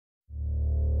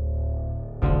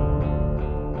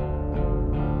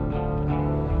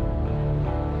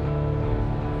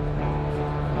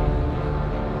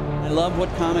love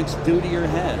what comics do to your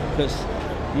head, because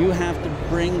you have to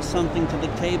bring something to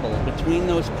the table between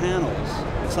those panels.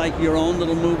 It's like your own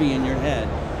little movie in your head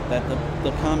that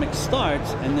the comic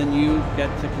starts and then you get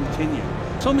to continue.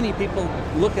 So many people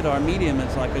look at our medium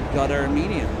as like a gutter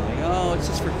medium, like, oh, it's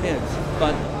just for kids.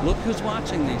 But look who's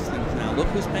watching these things now. Look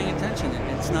who's paying attention.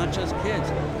 It's not just kids.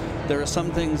 There are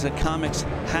some things that comics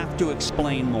have to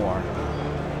explain more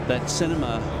that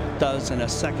cinema does in a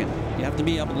second. You have to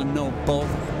be able to know both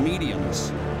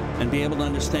mediums and be able to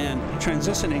understand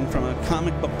transitioning from a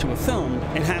comic book to a film.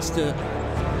 It has to,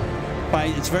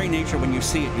 by its very nature, when you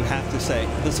see it, you have to say,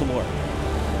 this will work.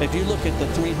 If you look at the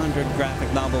 300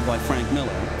 graphic novel by Frank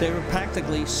Miller, they were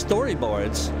practically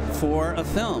storyboards for a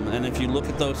film. And if you look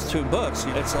at those two books,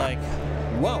 it's like,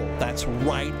 whoa, that's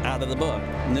right out of the book.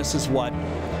 And this is what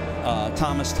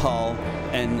Thomas Tull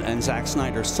and Zack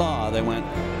Snyder saw. They went,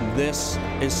 this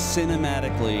is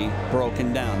cinematically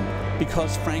broken down,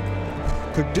 because Frank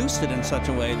produced it in such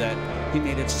a way that he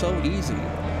made it so easy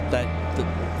that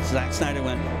Zack Snyder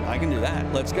went, I can do that,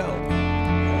 let's go.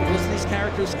 Because these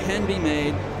characters can be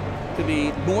made to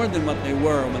be more than what they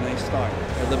were when they started.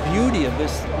 The beauty of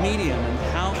this medium and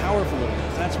how powerful it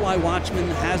is. That's why Watchmen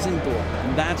has endured,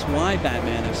 and that's why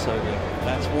Batman is so good.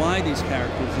 That's why these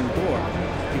characters endure,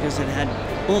 because it had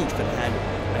oomph, it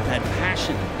had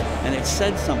passion, and it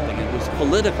said something. It was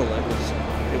political,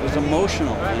 it was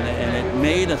emotional, and it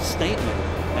made a statement.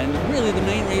 And really the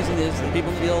main reason is that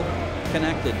people feel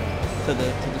connected to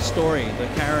the story, the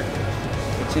characters.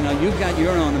 It's, you know, you've got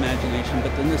your own imagination,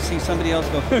 but then to see somebody else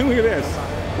go, hey, look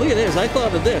at this, I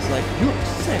thought of this, like, you're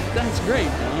sick, that's great.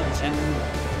 You know?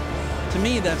 And to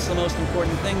me, that's the most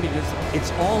important thing, because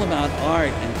it's all about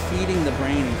art and feeding the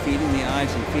brain and feeding the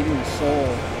eyes and feeding the soul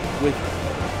with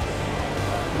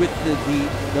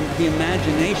the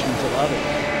imaginations of others.